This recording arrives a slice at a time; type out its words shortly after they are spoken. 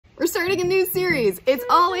We're starting a new series. It's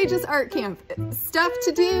All Ages Art Camp. Stuff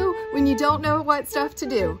to do when you don't know what stuff to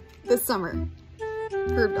do this summer.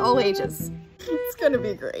 For all ages. It's gonna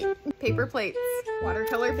be great. Paper plates,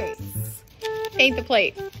 watercolor paints. Paint the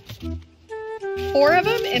plate. 4 of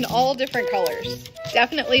them in all different colors.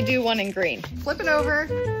 Definitely do one in green. Flip it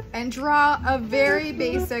over and draw a very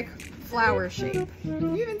basic flower shape.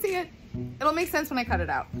 Can you even see it? It'll make sense when I cut it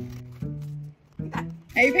out.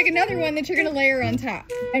 Now you pick another one that you're gonna layer on top.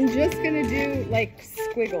 I'm just gonna do like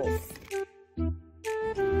squiggles.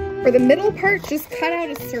 For the middle part, just cut out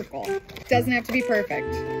a circle. Doesn't have to be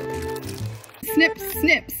perfect. Snips,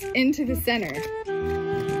 snips into the center.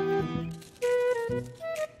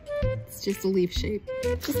 It's just a leaf shape.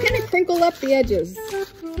 Just kind of crinkle up the edges.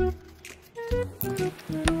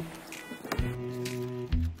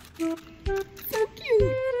 So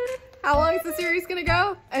cute. How long is the series gonna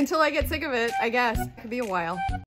go? Until I get sick of it, I guess. Could be a while.